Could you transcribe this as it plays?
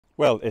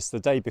Well, it's the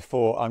day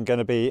before I'm going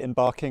to be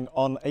embarking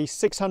on a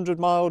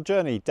 600-mile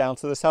journey down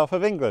to the south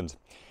of England.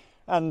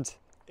 And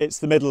it's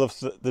the middle of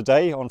the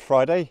day on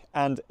Friday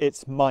and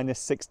it's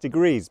 -6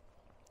 degrees.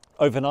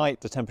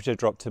 Overnight, the temperature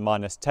dropped to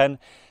 -10,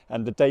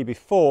 and the day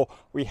before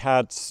we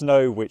had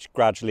snow which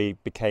gradually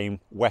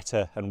became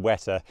wetter and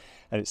wetter,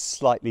 and it's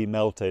slightly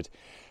melted.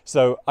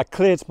 So I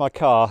cleared my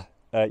car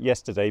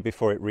yesterday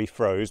before it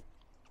refroze,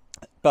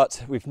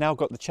 but we've now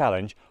got the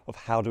challenge of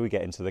how do we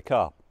get into the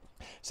car.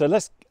 So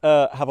let's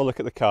have a look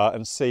at the car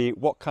and see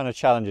what kind of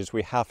challenges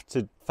we have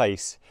to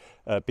face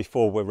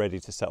before we're ready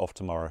to set off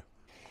tomorrow.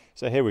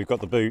 So here we've got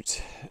the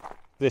boot.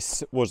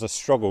 This was a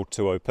struggle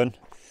to open,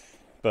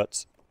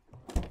 but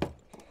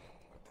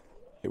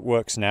it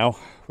works now,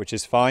 which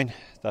is fine.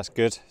 That's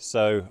good.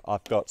 So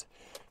I've got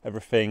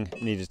everything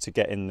needed to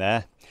get in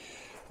there.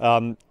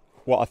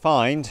 What I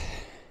find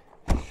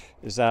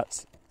is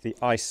that the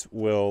ice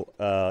will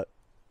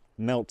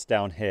melt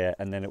down here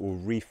and then it will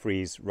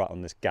refreeze right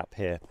on this gap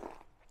here.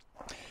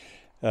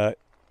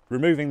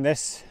 Removing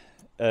this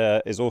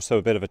is also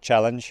a bit of a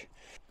challenge.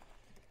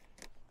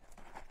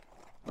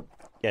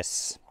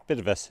 Yes, bit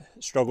of a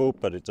struggle,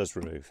 but it does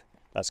remove.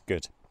 That's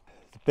good.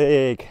 The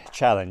big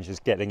challenge is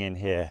getting in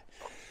here.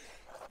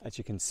 As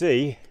you can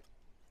see,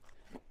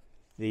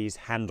 these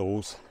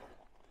handles,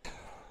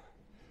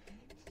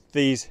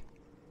 these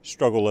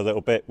struggle a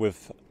little bit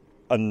with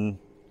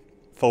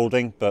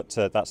unfolding, but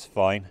that's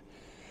fine.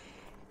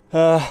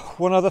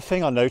 One other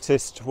thing I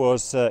noticed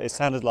was it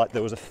sounded like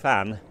there was a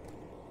fan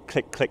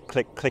click, click,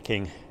 click,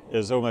 clicking. It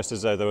was almost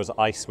as though there was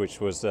ice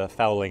which was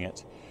fouling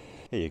it.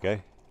 Here you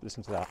go,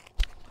 listen to that.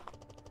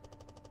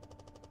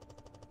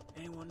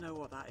 Anyone know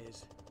what that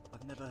is?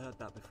 I've never heard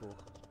that before.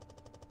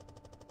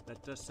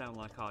 That does sound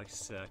like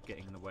ice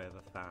getting in the way of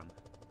a fan.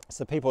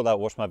 So people that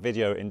watched my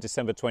video in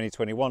December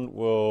 2021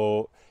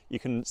 you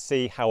can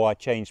see how I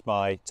changed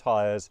my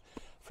tyres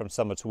from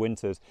summer to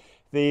winters.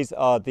 These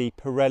are the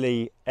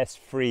Pirelli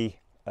S3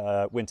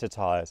 winter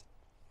tyres.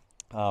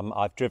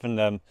 I've driven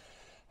them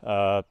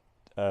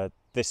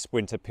this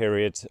winter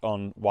period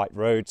on white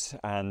roads,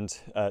 and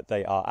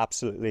they are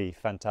absolutely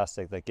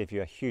fantastic. They give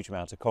you a huge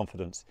amount of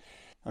confidence.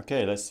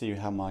 Okay, let's see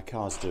how my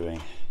car's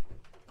doing.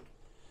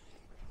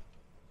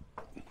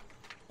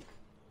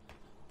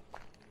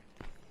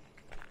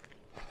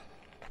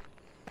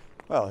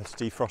 Well, it's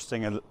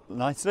defrosting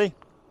nicely,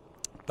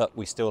 but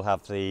we still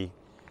have the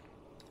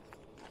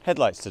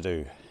headlights to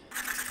do.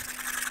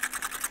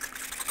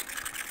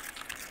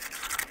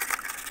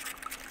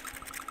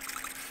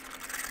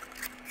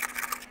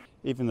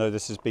 Even though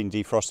this has been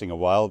defrosting a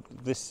while,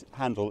 this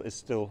handle is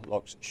still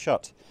locked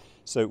shut.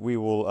 So we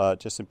will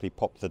just simply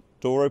pop the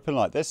door open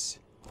like this.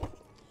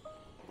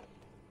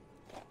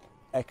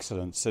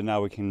 Excellent, so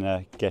now we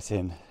can get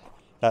in.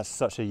 That's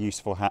such a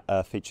useful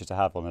feature to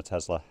have on a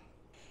Tesla.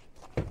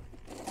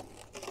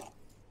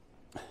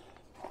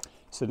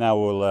 So now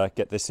we'll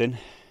get this in,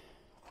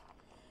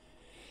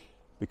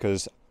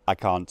 because I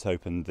can't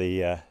open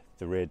the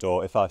rear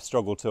door. If I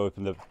struggle to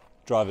open the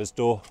driver's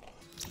door,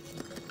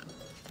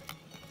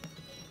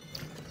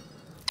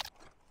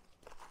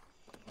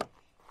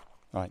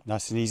 right,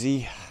 nice and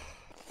easy.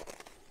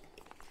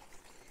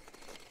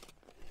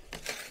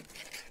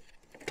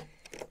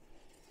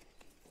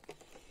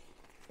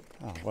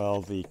 Oh,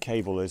 well, the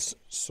cable is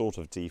sort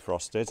of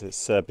defrosted.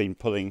 It's been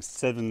pulling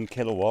 7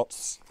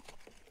 kilowatts.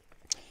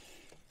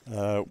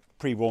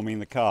 Pre-warming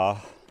the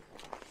car,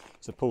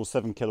 so it pulls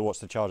 7 kilowatts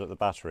to charge up the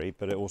battery,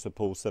 but it also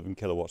pulls 7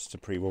 kilowatts to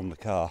pre-warm the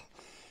car.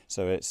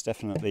 So it's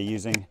definitely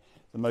using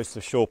the most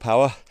of shore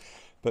power.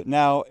 But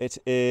now it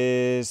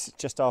is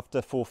just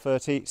after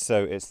 4:30,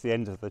 so it's the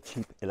end of the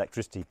cheap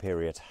electricity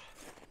period.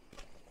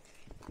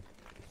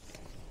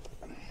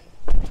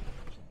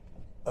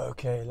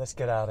 Okay, let's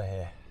get out of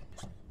here.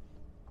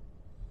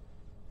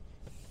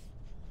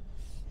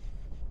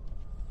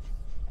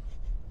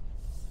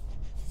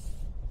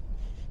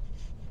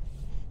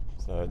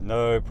 So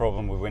no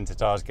problem with winter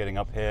tyres getting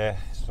up here,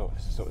 so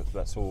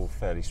that's all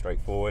fairly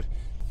straightforward.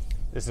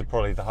 This is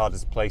probably the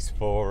hardest place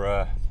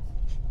for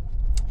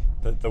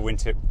the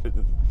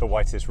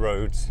whitest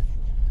roads,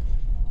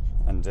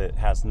 and it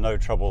has no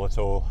trouble at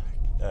all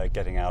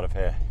getting out of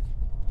here.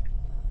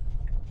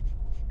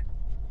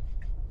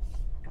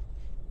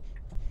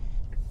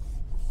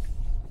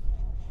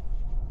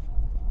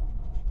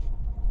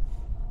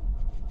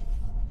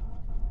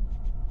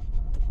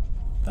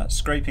 That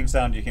scraping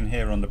sound you can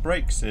hear on the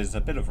brakes is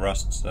a bit of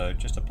rust, so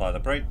just apply the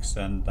brakes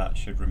and that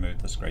should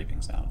remove the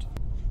scraping sound.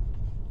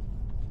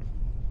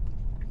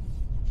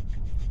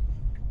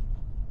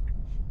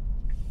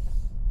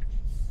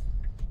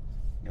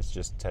 Let's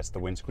just test the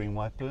windscreen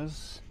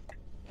wipers.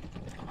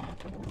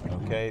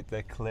 Okay,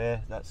 they're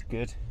clear, that's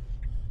good.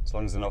 As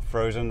long as they're not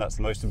frozen, that's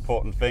the most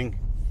important thing.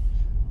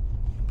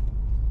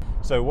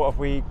 So what have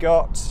we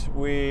got?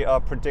 We are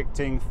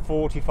predicting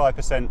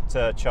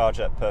 45% charge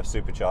at Perth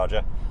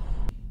Supercharger.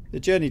 The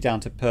journey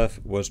down to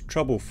Perth was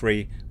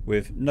trouble-free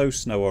with no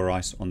snow or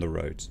ice on the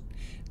roads.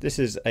 This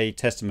is a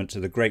testament to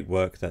the great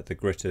work that the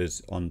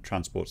gritters on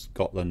Transport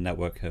Scotland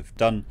network have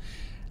done,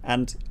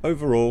 And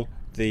overall,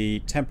 the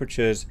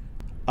temperatures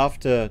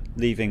after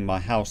leaving my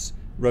house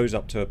rose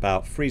up to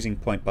about freezing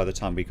point by the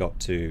time we got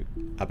to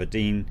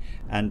Aberdeen,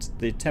 and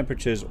the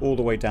temperatures all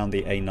the way down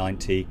the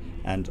A90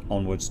 and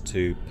onwards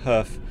to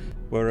Perth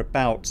were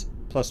about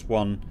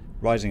 +1,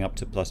 rising up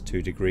to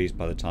 +2 degrees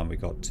by the time we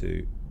got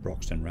to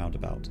Broxton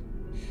roundabout.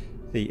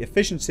 The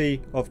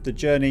efficiency of the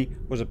journey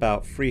was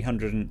about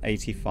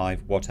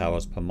 385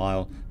 watt-hours per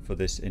mile for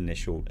this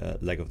initial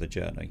leg of the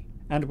journey.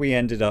 And we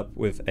ended up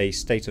with a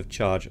state of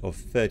charge of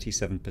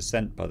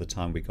 37% by the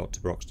time we got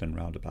to Broxton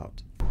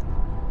roundabout.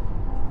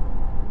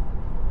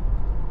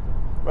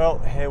 Well,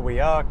 here we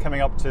are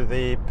coming up to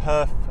the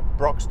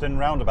Perth-Broxton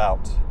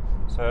roundabout.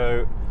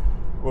 So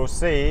we'll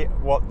see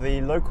what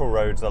the local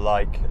roads are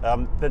like.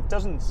 There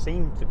doesn't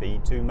seem to be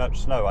too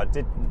much snow. I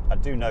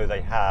do know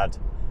they had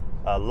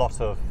a lot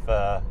of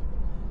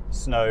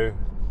snow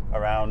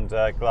around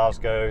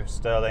Glasgow,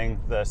 Stirling,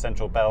 the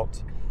Central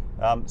Belt.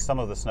 Some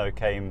of the snow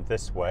came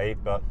this way,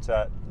 but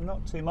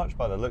not too much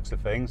by the looks of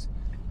things.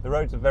 The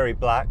roads are very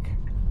black.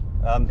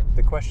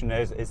 The question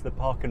is the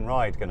park and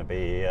ride going to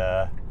be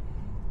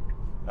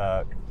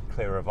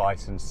clear of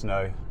ice and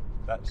snow?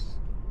 That's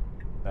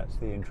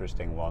the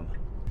interesting one.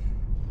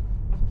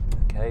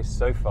 Okay,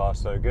 so far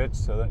so good.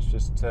 So let's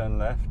just turn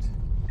left.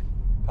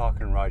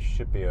 Park and ride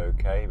should be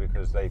okay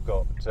because they've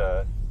got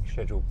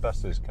scheduled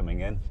buses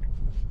coming in.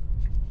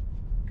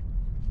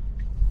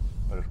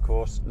 But of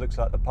course, looks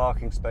like the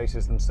parking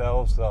spaces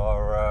themselves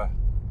are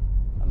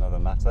another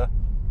matter.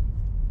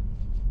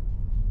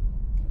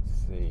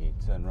 Let's see,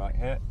 turn right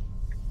here.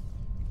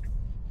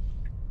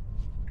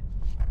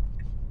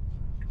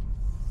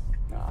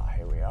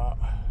 Here we are.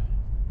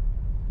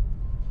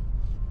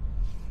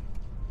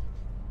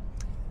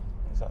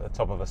 It's at the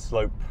top of a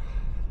slope.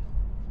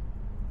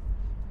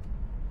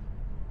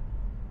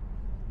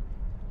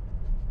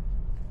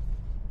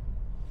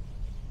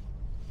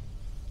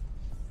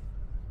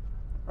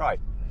 Right,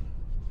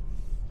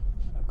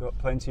 I've got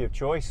plenty of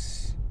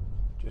choice,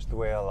 just the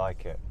way I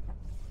like it.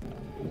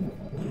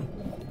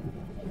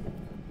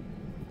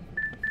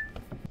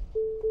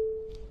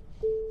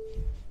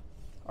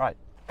 Right.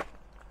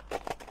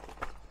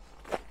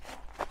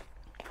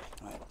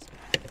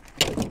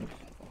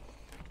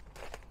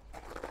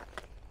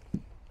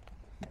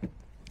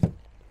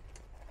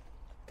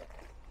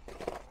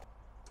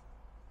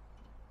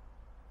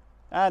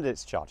 And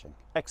it's charging.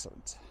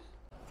 Excellent.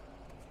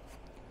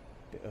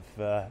 Bit of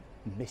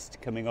mist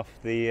coming off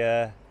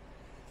the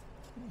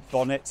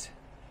bonnet.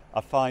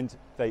 I find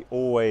they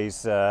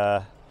always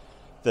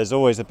there's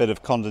always a bit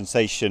of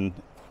condensation,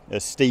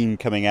 steam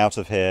coming out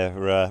of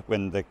here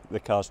when the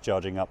car's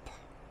charging up.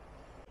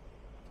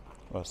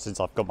 Well, since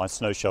I've got my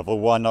snow shovel,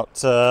 why not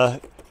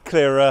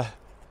clear a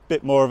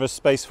bit more of a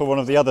space for one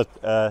of the other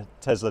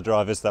Tesla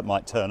drivers that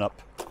might turn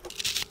up.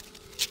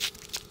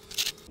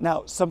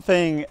 Now,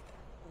 something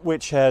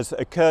which has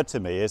occurred to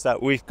me is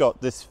that we've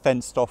got this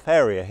fenced off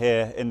area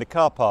here in the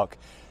car park.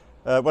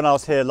 When I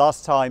was here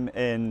last time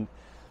in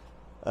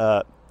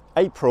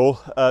April,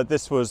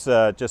 this was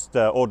just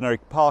ordinary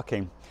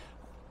parking.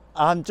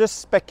 I'm just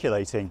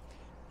speculating,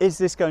 is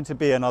this going to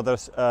be another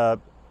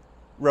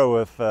row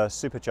of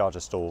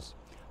supercharger stalls?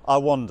 I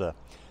wonder.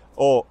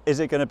 Or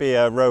is it going to be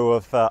a row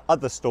of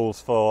other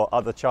stalls for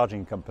other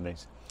charging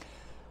companies?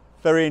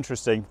 Very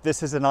interesting.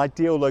 This is an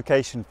ideal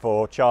location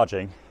for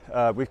charging.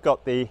 We've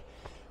got the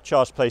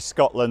Charge Place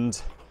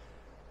Scotland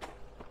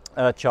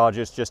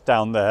chargers just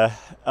down there,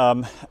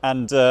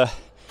 and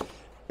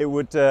it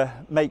would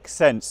make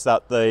sense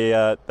that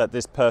that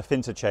this Perth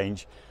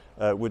interchange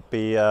would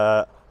be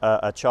a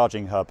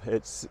charging hub.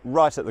 It's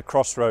right at the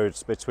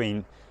crossroads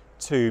between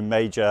two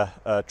major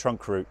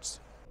trunk routes.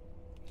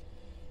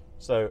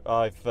 So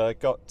I've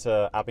got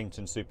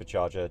Abington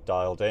supercharger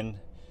dialed in,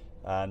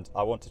 and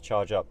I want to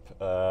charge up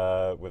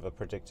with a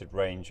predicted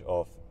range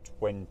of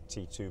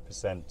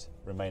 22%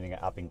 remaining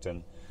at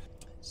Abington.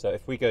 So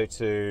if we go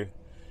to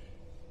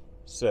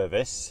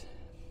service,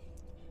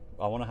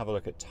 I want to have a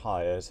look at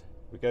tyres.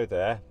 We go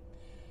there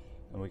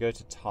and we go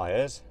to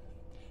tyres.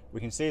 We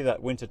can see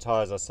that winter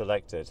tyres are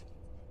selected.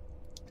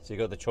 So you've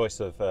got the choice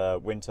of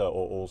winter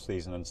or all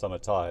season and summer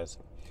tyres.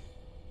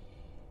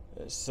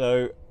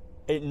 So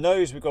it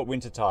knows we've got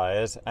winter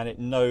tyres, and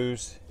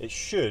it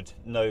should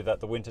know that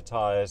the winter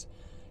tyres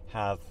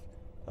have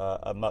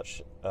a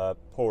much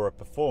poorer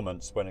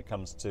performance when it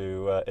comes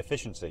to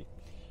efficiency.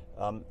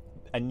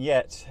 And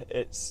yet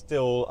it's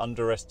still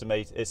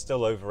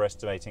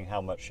overestimating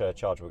how much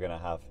charge we're going to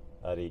have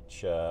at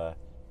each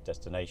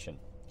destination.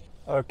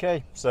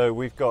 Okay, so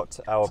we've got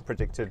our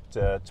predicted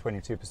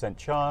 22%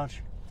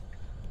 charge.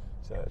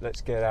 So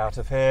let's get out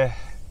of here.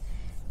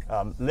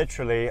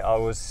 Literally, I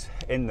was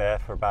in there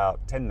for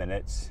about 10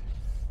 minutes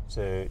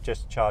to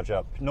just charge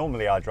up.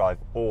 Normally I drive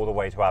all the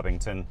way to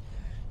Abington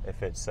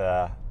if it's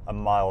a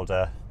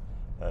milder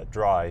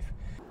drive.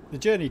 The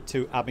journey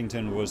to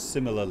Abington was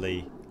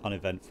similarly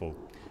uneventful.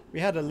 We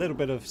had a little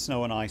bit of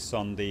snow and ice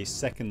on the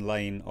second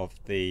lane of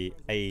the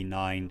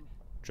A9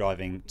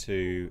 driving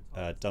to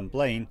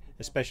Dunblane,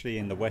 especially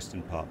in the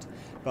western part.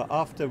 But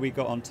after we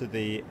got onto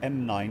the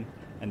M9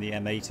 and the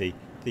M80,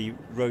 the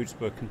roads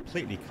were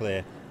completely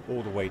clear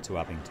all the way to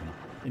Abington.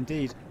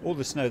 Indeed, all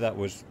the snow that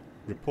was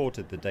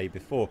reported the day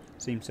before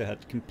seems to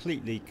have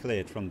completely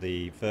cleared from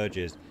the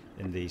verges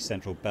in the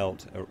central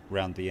belt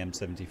around the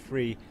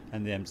M73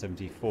 and the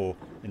M74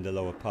 in the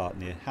lower part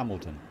near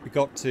Hamilton. We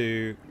got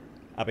to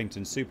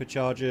Abington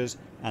superchargers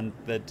and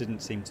there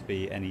didn't seem to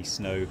be any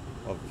snow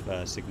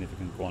of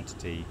significant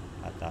quantity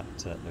at that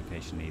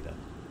location either.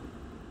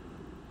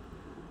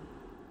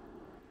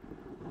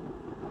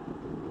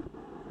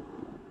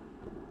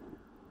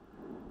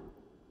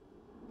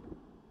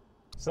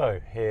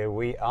 So here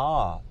we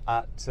are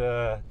at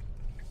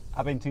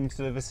Abington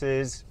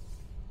services,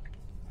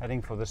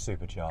 heading for the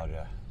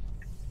supercharger,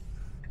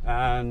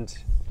 and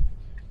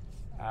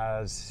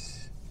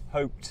as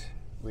hoped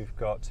we've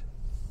got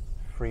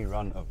free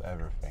run of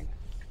everything.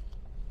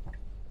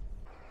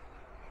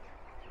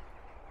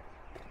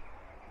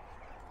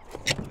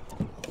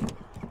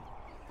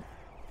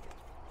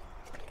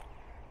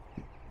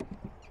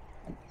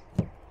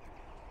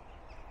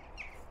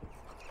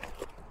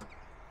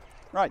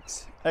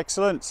 Right,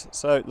 excellent.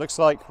 So it looks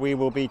like we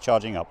will be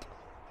charging up.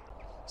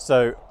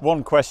 So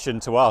one question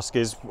to ask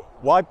is,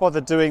 why bother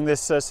doing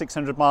this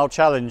 600-mile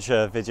challenge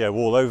video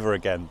all over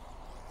again?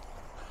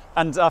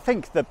 And I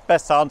think the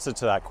best answer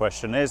to that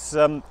question is,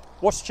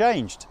 what's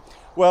changed?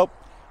 Well,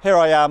 here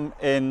I am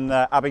in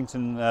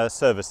Abington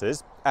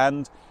services,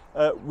 and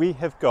we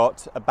have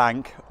got a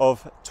bank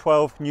of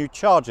 12 new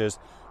chargers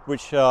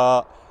which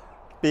are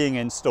being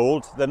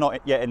installed. They're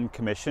not yet in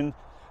commission.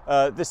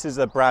 This is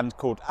a brand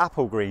called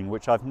Applegreen,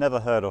 which I've never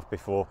heard of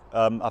before.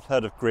 I've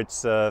heard of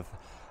GridServe,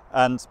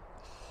 and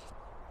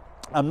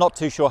I'm not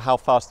too sure how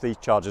fast these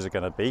chargers are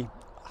going to be.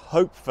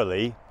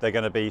 Hopefully they're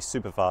going to be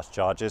super fast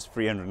chargers,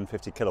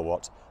 350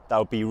 kilowatts. That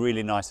would be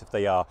really nice if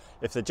they are.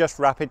 If they're just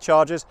rapid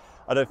chargers,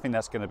 I don't think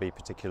that's going to be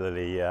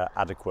particularly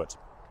adequate.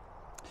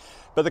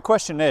 But the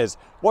question is,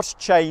 what's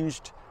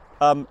changed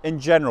in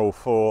general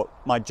for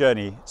my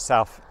journey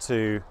south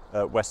to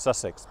West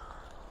Sussex?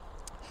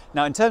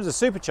 Now, in terms of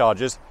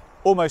superchargers,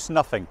 almost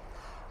nothing.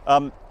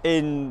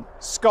 In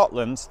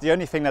Scotland, the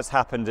only thing that's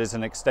happened is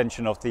an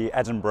extension of the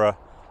Edinburgh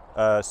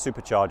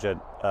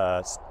supercharger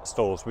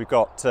stalls. We've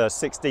got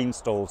 16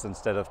 stalls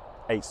instead of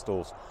 8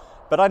 stalls,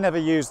 but I never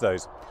use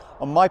those.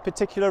 On my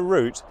particular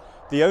route,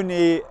 the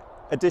only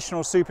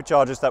additional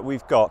superchargers that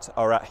we've got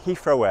are at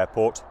Heathrow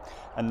Airport,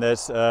 and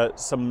there's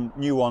some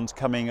new ones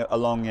coming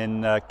along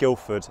in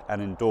Guildford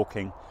and in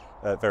Dorking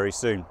very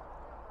soon.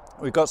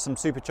 We've got some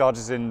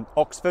superchargers in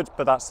Oxford,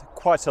 but that's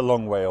quite a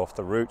long way off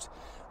the route.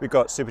 We've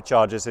got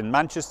superchargers in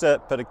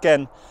Manchester, but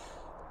again,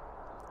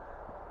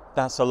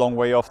 that's a long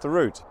way off the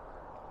route.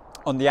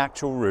 On the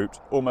actual route,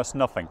 almost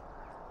nothing.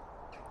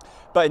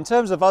 But in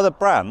terms of other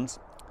brands,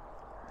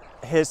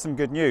 here's some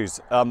good news.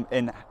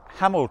 In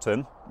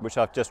Hamilton, which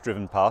I've just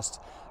driven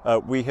past,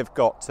 we have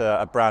got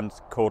a brand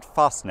called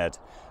Fastned,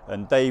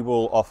 and they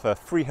will offer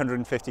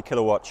 350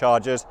 kilowatt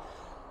chargers,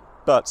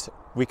 but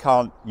we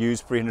can't use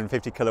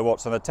 350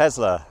 kilowatts on a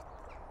Tesla.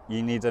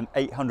 You need an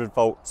 800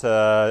 volt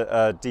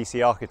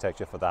DC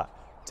architecture for that.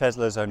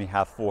 Teslas only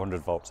have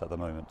 400 volts at the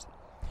moment.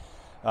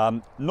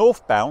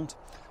 Northbound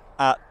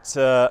at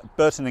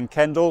Burton and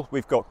Kendal,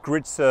 we've got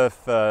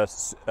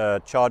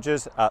GridServe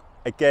chargers at,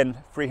 again,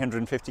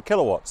 350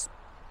 kilowatts.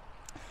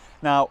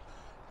 Now,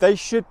 they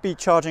should be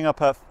charging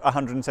up at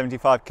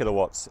 175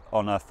 kilowatts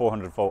on a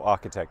 400 volt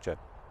architecture.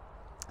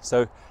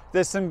 So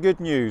there's some good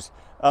news.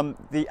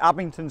 The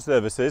Abington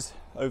services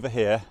over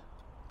here,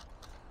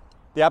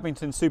 the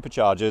Abington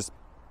superchargers,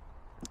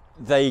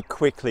 they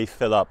quickly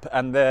fill up,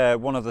 and they're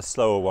one of the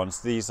slower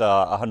ones. These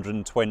are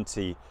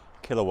 120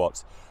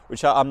 kilowatts,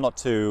 which I'm not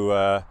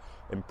too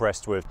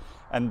impressed with.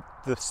 And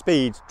the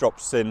speed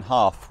drops in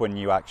half when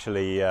you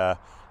actually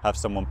have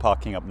someone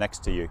parking up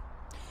next to you.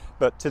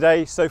 But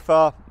today, so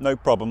far, no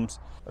problems.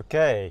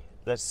 Okay,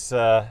 let's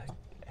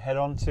head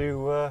on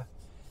to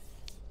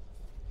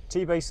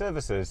T-Bay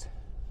services.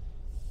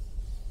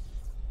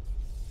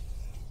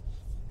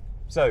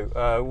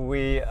 So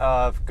we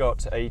have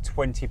got a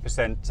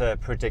 20%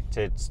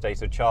 predicted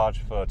state of charge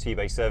for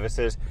T-Bay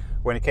services.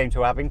 When it came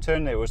to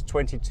Abington, it was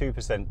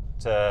 22%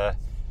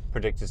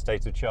 predicted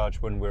state of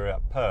charge when we were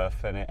at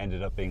Perth, and it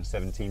ended up being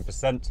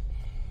 17%.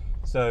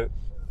 So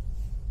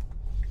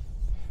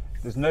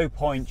there's no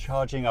point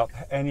charging up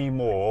any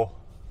more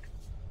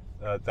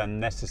than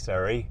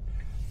necessary,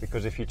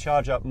 because if you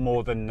charge up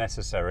more than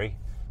necessary,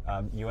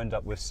 you end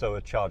up with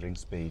slower charging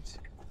speeds.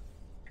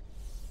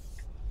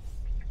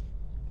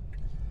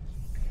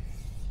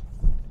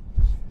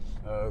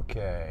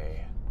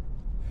 Okay,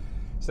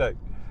 so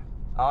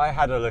I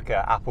had a look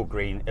at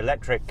Applegreen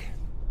Electric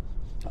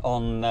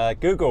on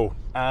Google,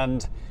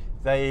 and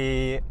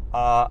they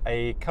are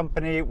a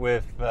company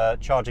with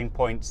charging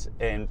points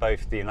in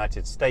both the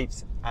United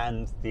States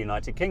and the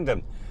United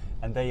Kingdom,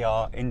 and they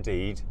are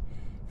indeed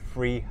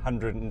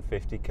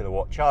 350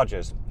 kilowatt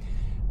chargers.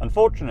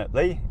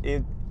 Unfortunately,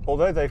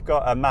 although they've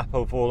got a map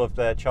of all of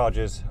their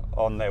chargers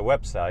on their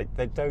website,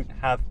 they don't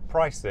have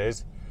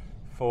prices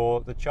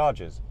for the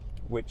chargers,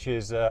 which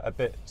is a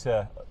bit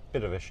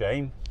of a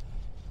shame.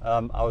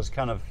 I was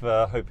kind of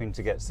hoping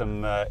to get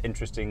some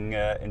interesting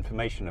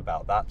information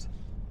about that.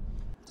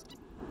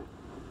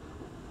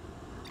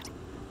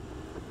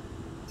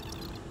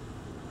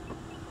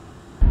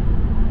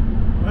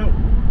 Well,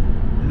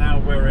 now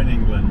we're in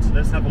England.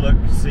 Let's have a look,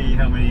 see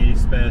how many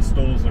spare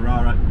stalls there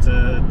are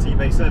at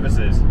T-Bay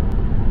services.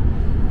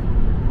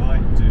 If I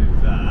do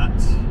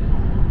that,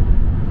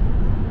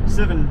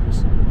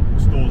 7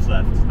 stalls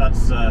left.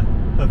 That's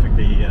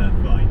perfectly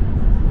fine.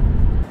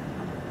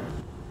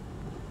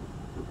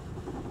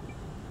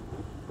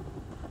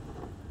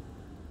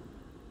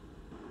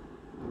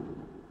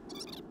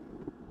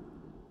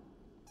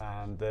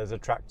 And there's a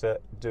tractor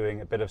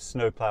doing a bit of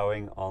snow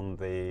ploughing on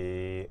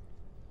the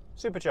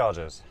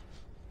superchargers.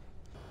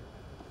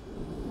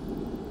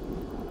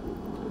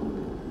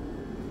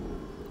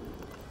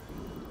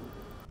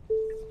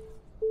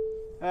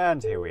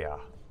 And here we are.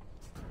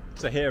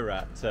 So here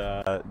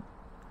at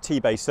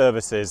T-Bay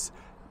services,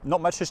 not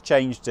much has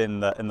changed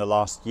in the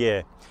last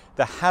year.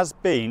 There has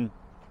been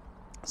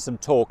some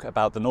talk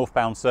about the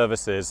northbound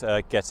services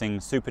getting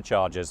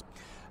superchargers,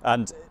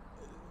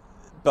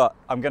 but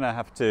I'm going to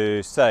have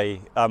to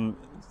say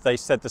they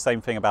said the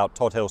same thing about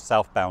Todd Hill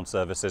southbound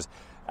services,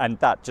 and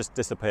that just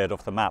disappeared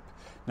off the map.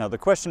 Now the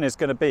question is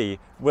going to be,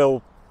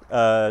 will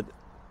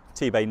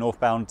T-Bay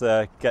northbound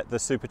get the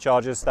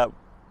superchargers that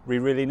we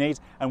really need,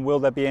 and will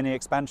there be any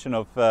expansion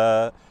of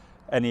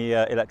any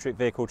electric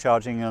vehicle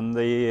charging on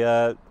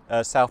the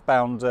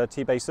southbound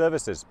T-Bay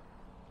services?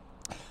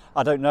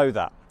 I don't know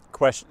the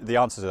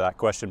answer to that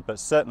question, but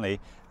certainly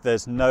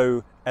there's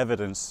no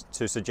evidence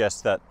to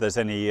suggest that there's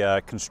any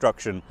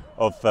construction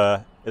of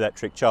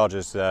electric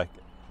chargers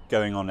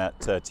going on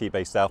at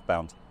T-Bay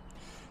southbound.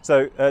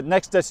 So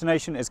next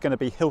destination is going to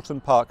be Hilton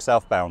Park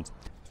southbound.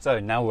 So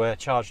now we're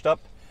charged up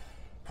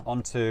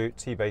onto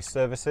T-Bay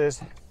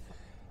services.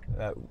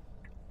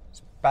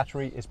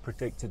 Battery is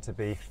predicted to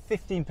be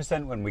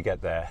 15% when we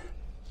get there.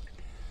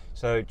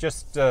 So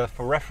just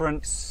for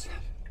reference,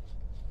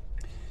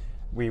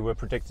 we were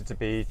predicted to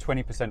be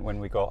 20% when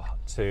we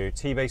got to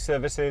T-Bay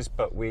services,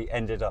 but we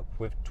ended up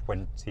with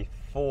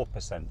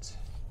 24%.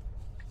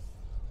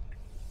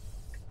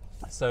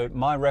 So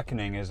my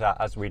reckoning is that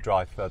as we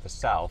drive further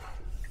south,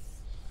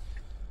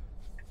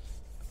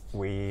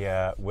 we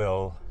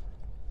will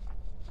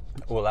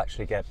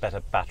actually get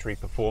better battery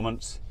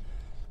performance.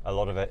 A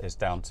lot of it is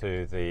down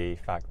to the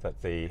fact that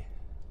the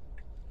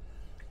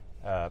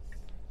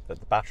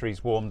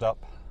battery's warmed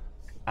up,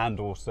 and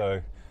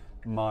also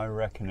my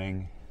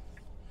reckoning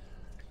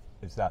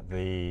is that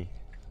the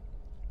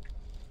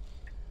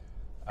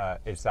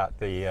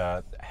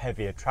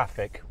heavier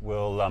traffic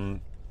will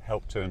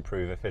help to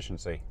improve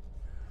efficiency.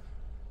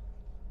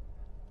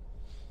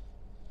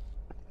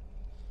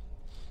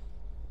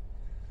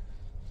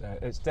 So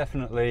it's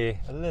definitely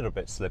a little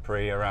bit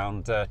slippery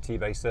around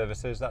T-Bay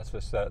services, that's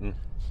for certain.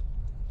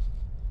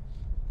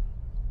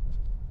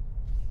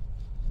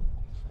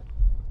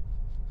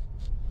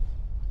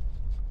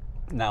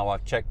 Now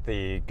I've checked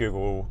the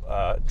Google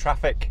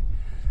traffic,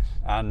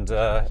 and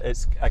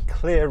it's a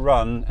clear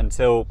run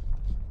until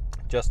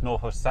just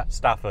north of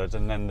Stafford,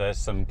 and then there's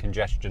some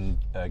congestion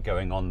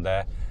going on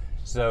there.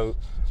 So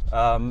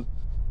one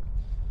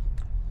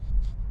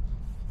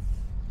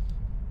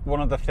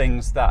of the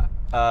things that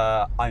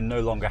I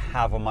no longer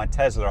have on my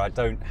Tesla, I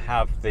don't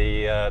have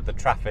the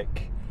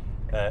traffic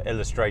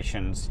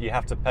illustrations. You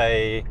have to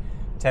pay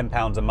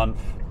 £10 a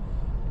month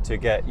to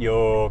get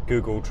your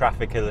Google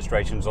traffic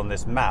illustrations on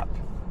this map,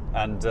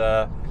 and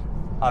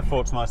I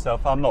thought to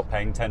myself, I'm not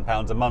paying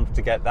 £10 a month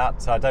to get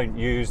that. I don't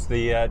use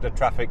the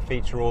traffic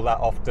feature all that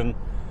often,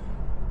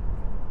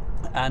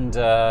 and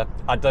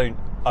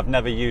I've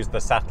never used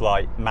the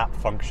satellite map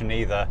function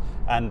either,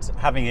 and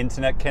having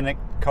internet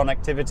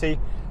connectivity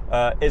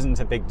isn't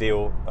a big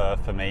deal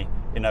for me.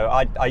 You know,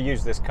 I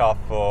use this car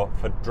for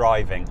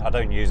driving. I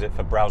don't use it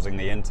for browsing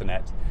the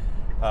internet.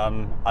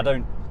 I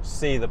don't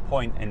see the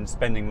point in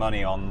spending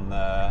money on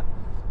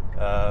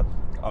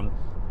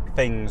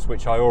things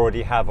which I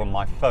already have on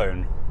my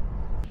phone.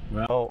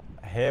 Well,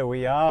 here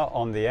we are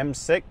on the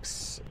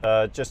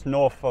M6, just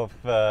north of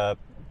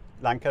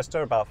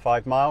Lancaster, about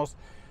 5 miles.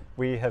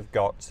 We have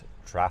got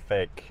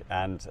traffic,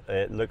 and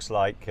it looks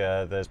like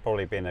there's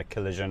probably been a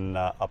collision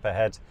up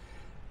ahead.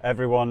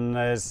 Everyone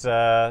is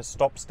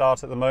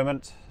stop-start at the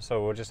moment,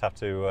 so we'll just have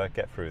to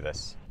get through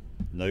this.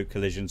 No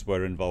collisions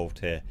were involved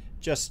here,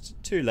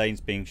 just 2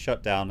 lanes being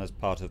shut down as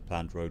part of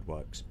planned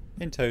roadworks.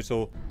 In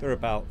total, there are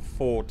about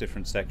 4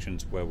 different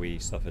sections where we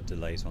suffered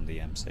delays on the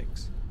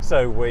M6.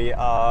 So we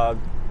are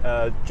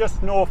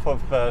just north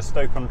of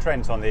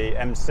Stoke-on-Trent on the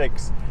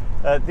M6.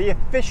 The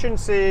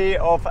efficiency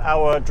of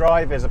our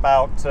drive is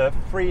about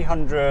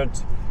 300,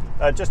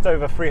 just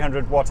over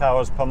 300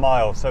 watt-hours per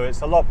mile, so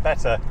it's a lot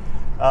better.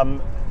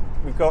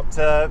 We've got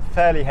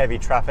fairly heavy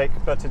traffic,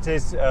 but it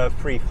is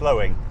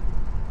free-flowing.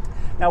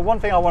 Now, one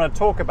thing I want to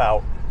talk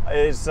about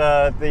is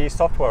the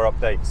software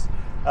updates.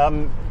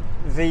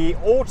 the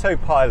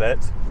autopilot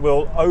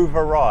will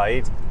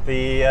override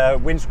the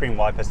windscreen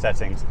wiper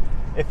settings.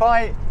 If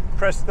I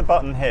press the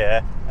button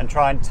here and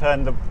try and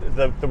turn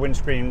the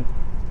windscreen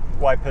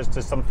wipers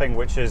to something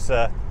which is,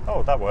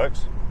 oh, that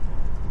works.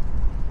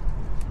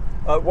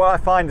 What I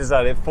find is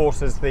that it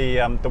forces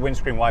the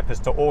windscreen wipers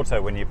to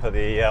auto when you put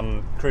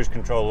the cruise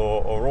control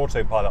or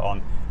autopilot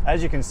on.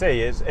 As you can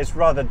see, it's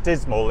rather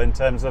dismal in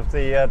terms of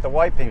the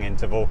wiping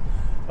interval.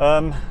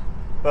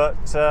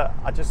 But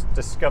I just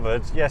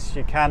discovered, yes,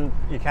 you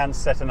can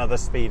set another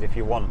speed if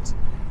you want.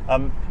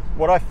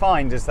 What I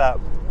find is that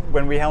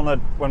when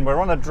we're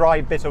on a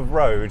dry bit of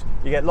road,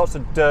 you get lots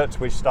of dirt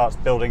which starts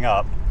building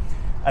up,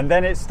 and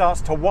then it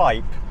starts to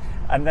wipe,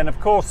 and then of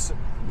course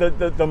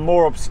the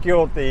more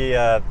obscured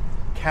the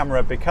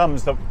camera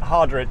becomes, the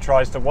harder it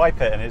tries to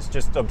wipe it, and it's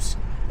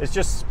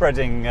just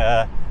spreading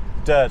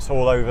dirt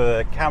all over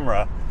the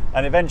camera,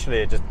 and eventually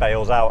it just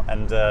bails out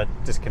and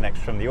disconnects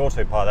from the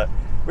autopilot,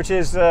 which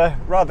is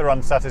rather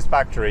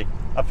unsatisfactory.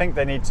 I think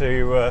they need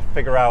to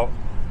figure out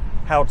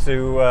how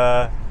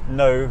to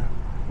know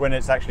when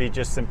it's actually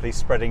just simply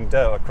spreading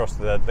dirt across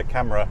the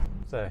camera.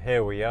 So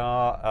here we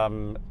are,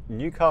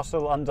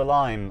 Newcastle under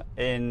Lyme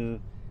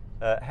in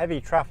heavy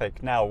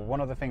traffic. Now,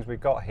 one of the things we've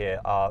got here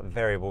are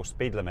variable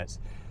speed limits.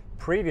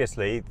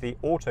 Previously, the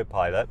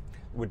autopilot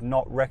would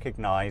not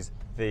recognize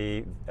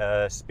the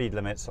speed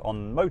limits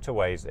on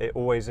motorways. It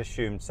always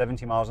assumed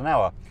 70 miles an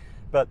hour.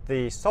 But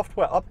the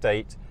software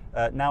update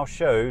now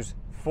shows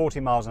 40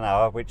 miles an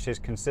hour, which is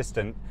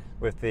consistent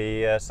with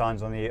the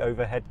signs on the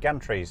overhead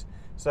gantries.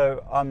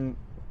 So I'm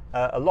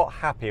a lot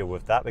happier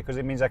with that, because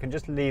it means I can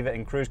just leave it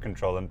in cruise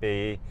control and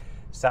be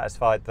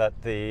satisfied that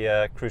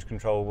the cruise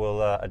control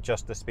will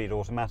adjust the speed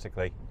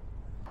automatically.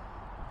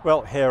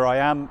 Well, here I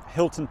am,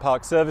 Hilton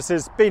Park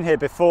Services. Been here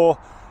before,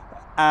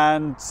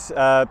 and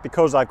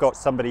because I've got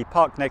somebody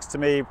parked next to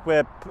me,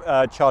 we're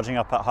charging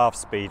up at half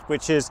speed,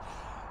 which is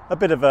a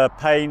bit of a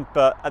pain,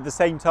 but at the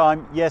same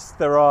time, yes,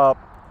 there are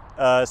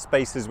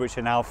spaces which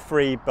are now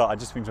free, but I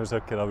just think to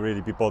myself, can I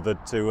really be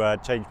bothered to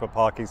change my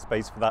parking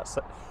space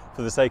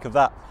for the sake of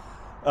that?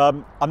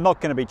 I'm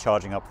not going to be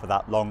charging up for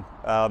that long.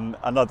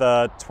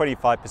 Another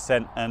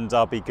 25% and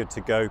I'll be good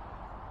to go.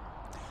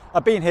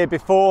 I've been here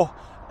before,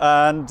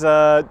 and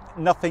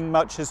nothing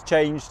much has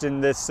changed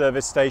in this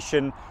service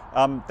station.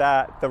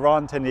 That there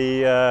aren't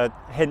any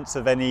hints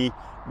of any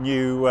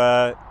new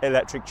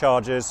electric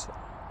chargers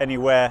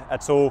anywhere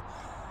at all,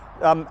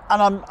 and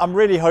I'm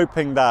really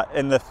hoping that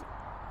in the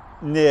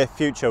near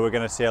future we're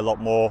going to see a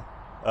lot more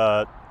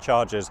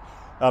chargers.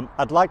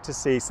 I'd like to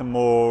see some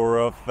more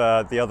of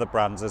the other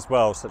brands as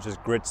well, such as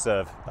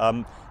GridServe.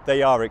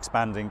 They are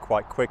expanding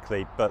quite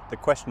quickly, but the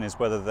question is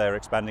whether they're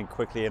expanding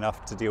quickly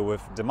enough to deal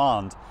with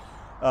demand.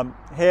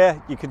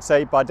 Here you can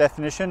say, by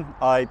definition,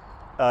 I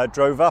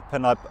drove up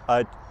and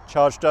I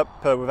charged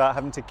up without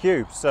having to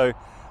queue. So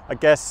I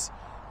guess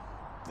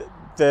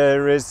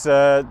there is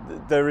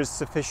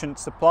sufficient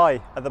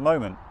supply at the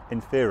moment,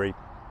 in theory.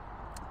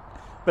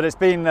 But it's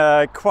been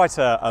quite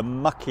a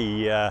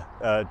mucky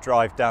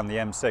drive down the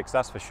M6,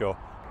 that's for sure.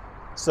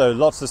 So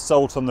lots of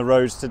salt on the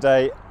roads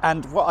today,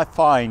 and what I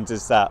find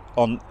is that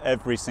on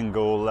every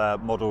single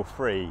Model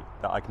 3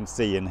 that I can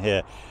see in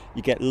here,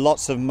 you get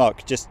lots of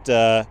muck just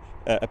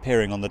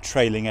appearing on the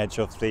trailing edge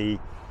of the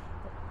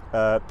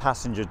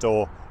passenger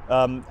door.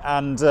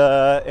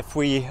 If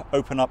we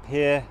open up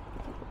here,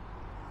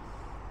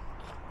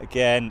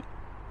 again,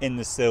 in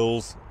the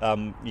sills,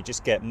 you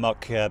just get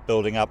muck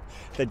building up.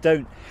 They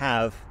don't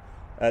have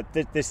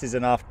this is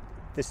an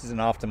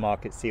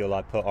aftermarket seal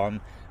I put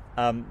on,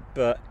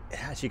 but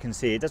as you can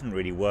see, it doesn't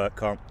really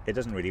work. It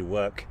doesn't really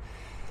work.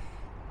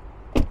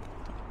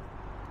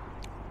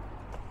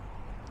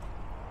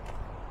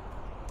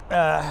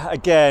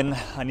 Again,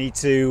 I need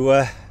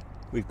to.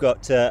 We've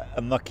got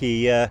a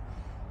mucky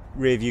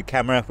rear view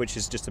camera, which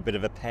is just a bit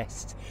of a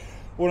pest.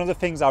 One of the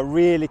things I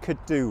really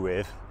could do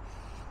with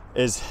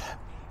is,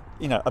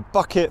 you know, a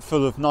bucket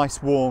full of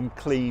nice, warm,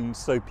 clean,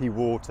 soapy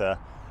water,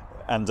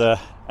 and a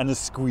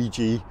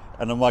squeegee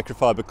and a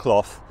microfiber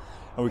cloth,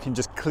 and we can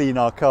just clean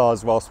our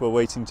cars whilst we're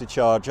waiting to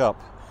charge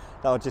up.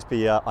 That would just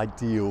be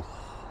ideal.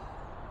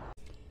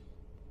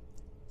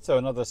 So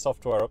another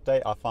software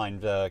update I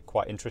find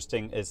quite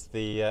interesting is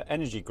the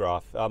energy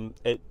graph.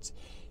 It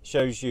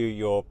shows you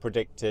your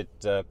predicted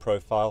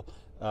profile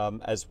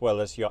as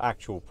well as your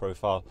actual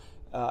profile.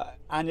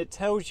 And it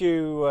tells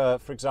you,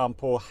 for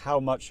example, how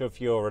much of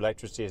your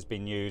electricity has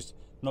been used,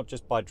 not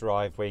just by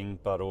driving,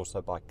 but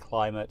also by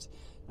climate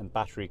and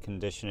battery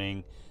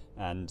conditioning,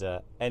 and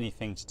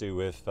anything to do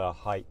with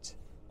height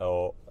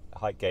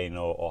gain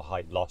or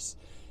height loss.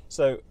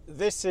 So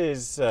this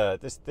is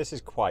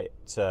quite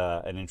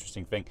an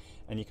interesting thing,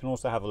 and you can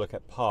also have a look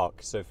at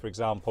park. So, for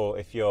example,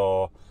 if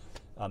you're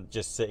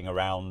just sitting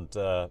around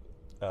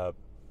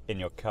in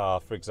your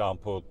car, for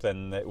example,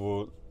 then it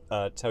will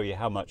tell you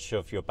how much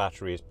of your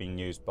battery is being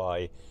used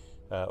by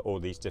all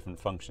these different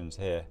functions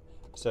here.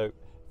 So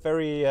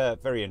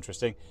very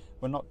interesting.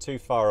 We're not too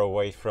far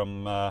away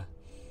from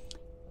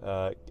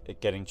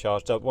getting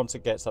charged up. Once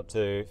it gets up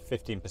to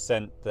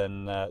 15%,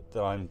 then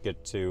I'm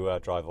good to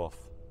drive off.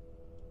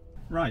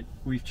 Right,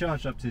 we've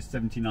charged up to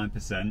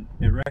 79%.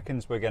 It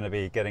reckons we're going to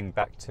be getting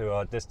back to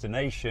our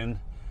destination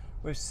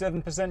with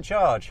 7%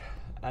 charge,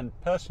 and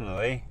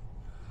personally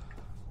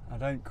I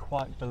don't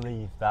quite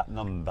believe that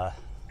number.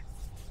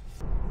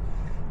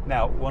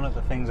 Now, one of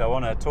the things I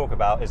want to talk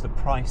about is the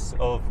price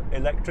of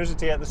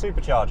electricity at the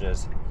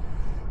superchargers.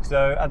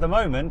 So at the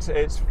moment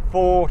it's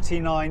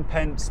 49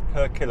 pence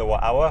per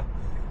kilowatt hour.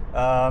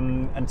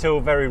 Until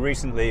very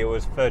recently it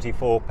was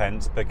 34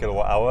 pence per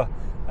kilowatt hour,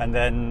 and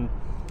then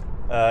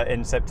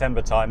in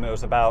September time it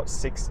was about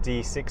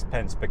 66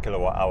 pence per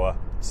kilowatt hour.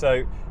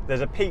 So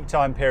there's a peak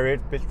time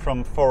period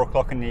from 4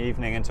 o'clock in the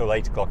evening until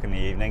 8 o'clock in the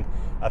evening.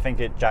 I think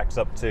it jacks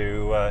up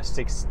to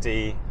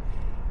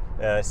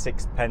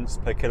 66 pence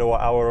per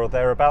kilowatt hour or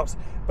thereabouts.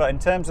 But in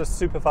terms of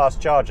super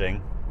fast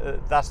charging,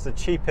 that's the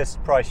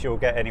cheapest price you'll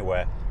get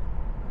anywhere.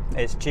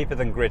 It's cheaper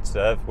than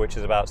GridServe, which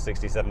is about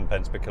 67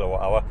 pence per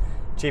kilowatt hour,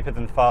 cheaper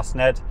than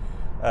FastNed,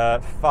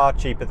 far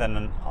cheaper than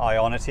an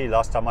Ionity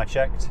last time I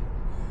checked.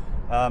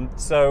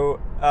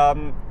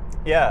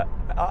 Yeah,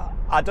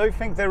 I don't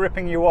think they're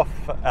ripping you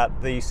off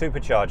at the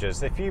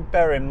superchargers. If you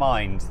bear in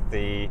mind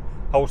the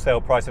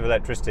wholesale price of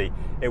electricity,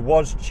 it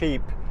was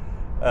cheap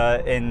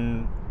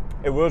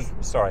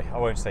sorry, I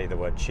won't say the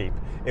word cheap.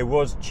 It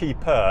was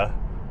cheaper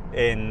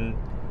in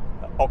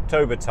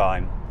October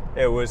time.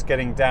 It was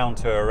getting down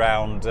to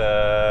around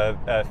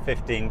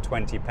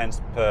 15-20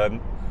 pence per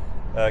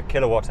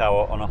kilowatt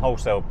hour on a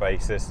wholesale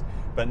basis,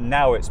 but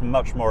now it's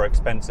much more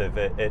expensive.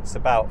 It's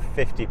about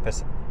 50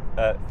 pence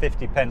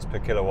per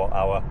kilowatt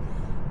hour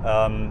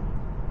on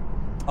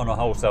a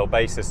wholesale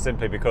basis,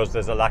 simply because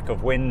there's a lack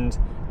of wind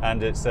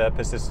and it's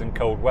persistent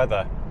cold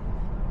weather.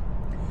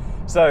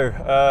 So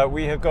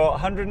we have got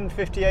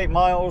 158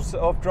 miles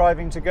of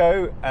driving to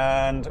go,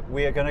 and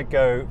we are going to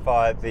go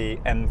via the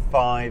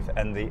M5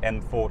 and the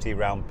M40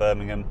 round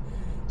Birmingham,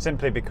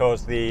 simply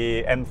because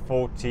the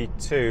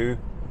M42,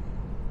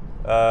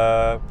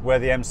 where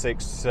the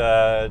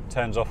M6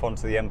 turns off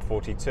onto the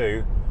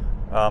M42,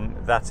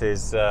 that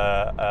is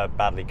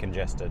badly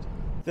congested.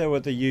 There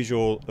were the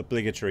usual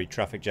obligatory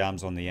traffic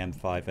jams on the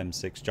M5,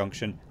 M6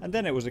 junction, and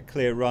then it was a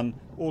clear run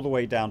all the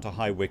way down to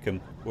High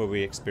Wycombe, where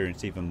we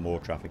experienced even more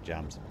traffic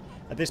jams.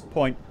 At this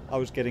point I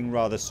was getting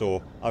rather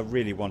sore. I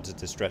really wanted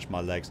to stretch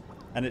my legs,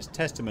 and it's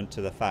testament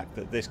to the fact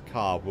that this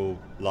car will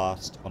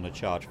last on a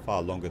charge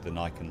far longer than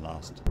I can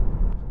last.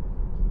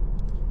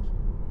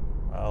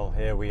 Well,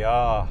 here we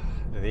are,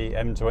 the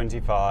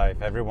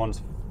M25,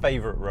 everyone's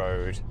favourite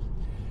road.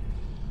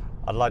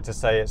 I'd like to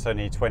say it's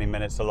only 20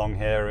 minutes along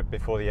here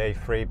before the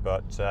A3,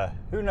 but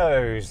who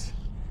knows?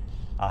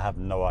 I have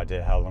no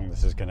idea how long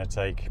this is going to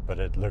take, but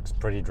it looks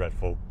pretty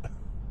dreadful.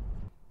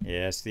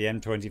 Yes, the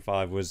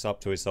M25 was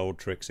up to its old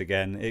tricks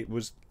again. It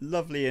was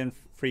lovely and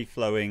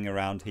free-flowing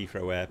around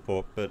Heathrow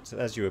Airport, but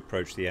as you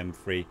approach the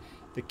M3,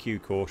 the queue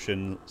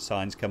caution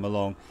signs come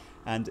along,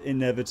 and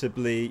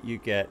inevitably you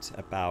get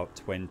about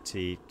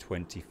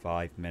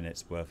 20-25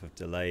 minutes worth of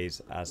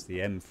delays as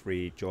the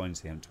M3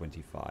 joins the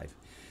M25.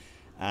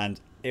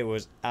 And it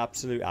was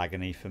absolute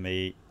agony for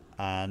me,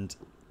 and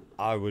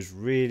I was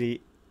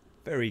really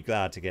very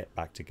glad to get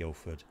back to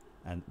Guildford,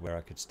 and where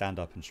I could stand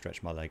up and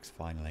stretch my legs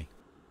finally.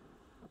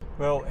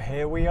 Well,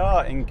 here we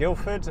are in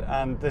Guildford,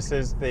 and this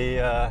is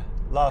the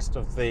last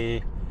of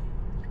the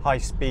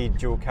high-speed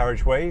dual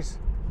carriageways,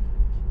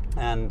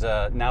 and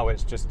now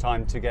it's just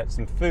time to get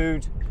some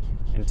food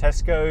in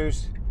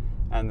Tesco's,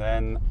 and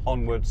then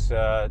onwards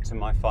to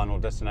my final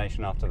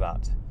destination after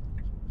that.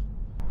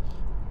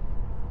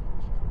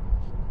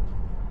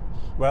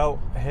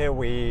 Well, here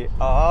we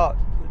are,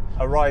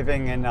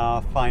 arriving in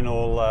our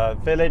final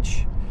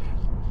village.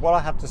 What I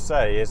have to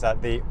say is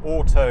that the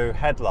auto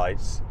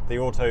headlights, the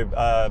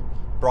auto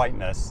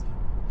brightness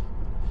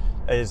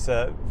is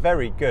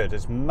very good.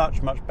 It's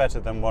much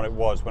better than what it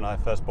was when I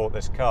first bought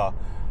this car.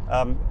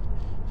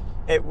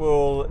 It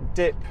will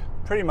dip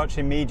pretty much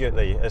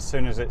immediately as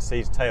soon as it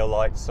sees tail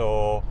lights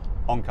or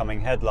oncoming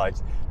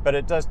headlights, but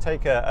it does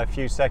take a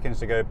few seconds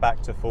to go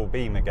back to full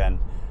beam again.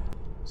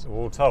 So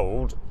all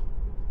told,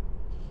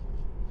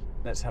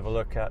 let's have a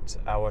look at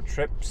our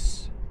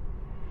trips.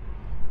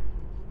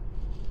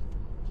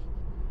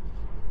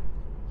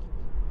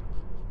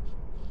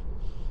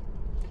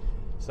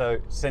 So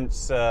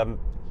since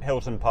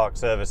Hilton Park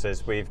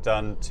Services, we've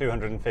done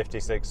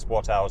 256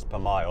 watt hours per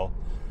mile.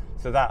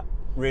 So that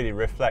really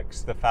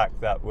reflects the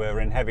fact that we're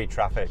in heavy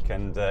traffic,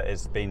 and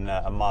it's been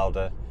a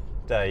milder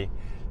day.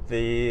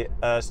 The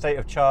state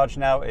of charge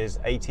now is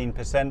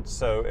 18%,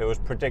 so it was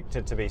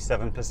predicted to be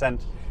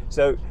 7%.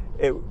 So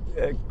it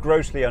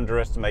grossly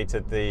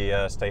underestimated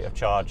the state of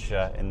charge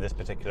in this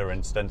particular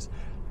instance.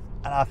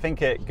 And I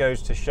think it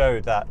goes to show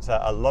that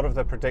a lot of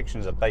the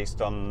predictions are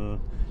based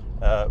on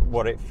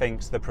what it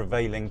thinks the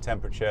prevailing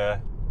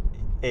temperature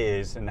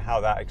is and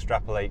how that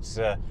extrapolates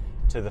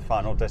to the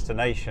final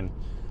destination.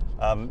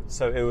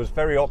 So it was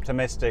very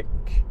optimistic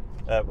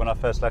when I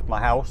first left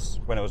my house,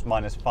 when it was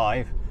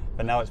 -5,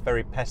 but now it's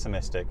very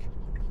pessimistic.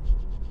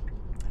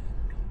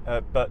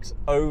 but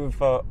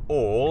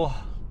overall,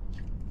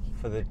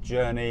 for the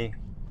journey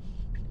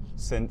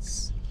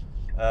since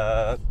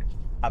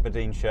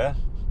Aberdeenshire,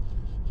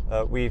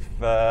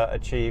 we've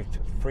achieved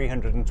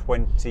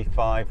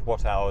 325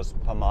 watt hours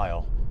per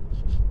mile.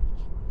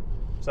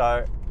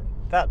 So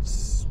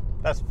that's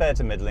fair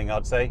to middling,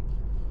 I'd say.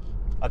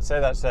 I'd say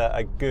that's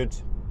a good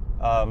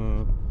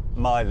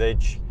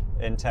mileage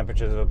in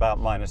temperatures of about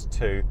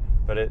 -2,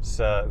 but it's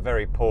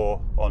very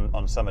poor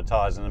on summer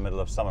tyres in the middle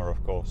of summer,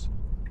 of course.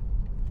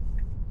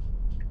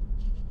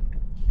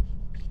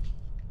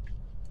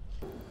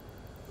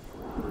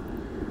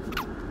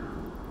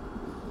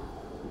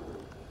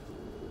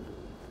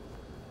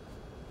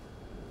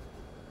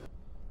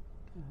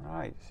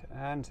 Right,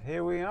 and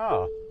here we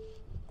are.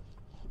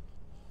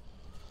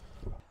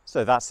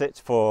 So that's it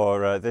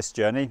for this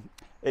journey.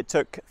 It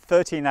took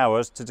 13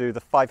 hours to do the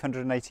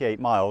 588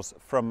 miles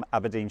from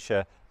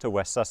Aberdeenshire to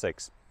West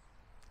Sussex.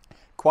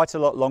 Quite a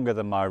lot longer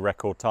than my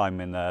record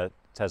time in the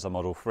Tesla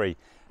Model 3.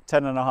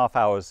 10.5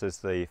 hours is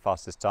the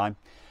fastest time.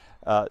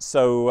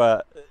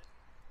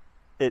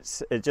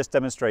 It just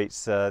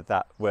demonstrates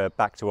that we're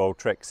back to old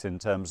tricks in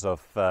terms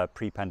of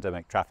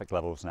pre-pandemic traffic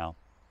levels now.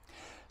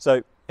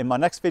 So in my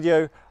next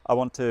video, I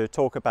want to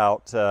talk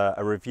about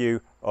a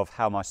review of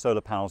how my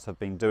solar panels have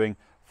been doing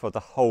for the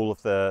whole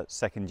of the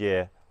second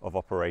year of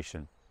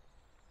operation.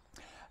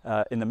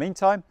 In the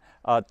meantime,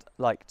 I'd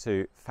like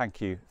to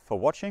thank you for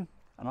watching,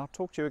 and I'll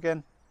talk to you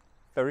again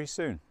very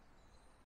soon.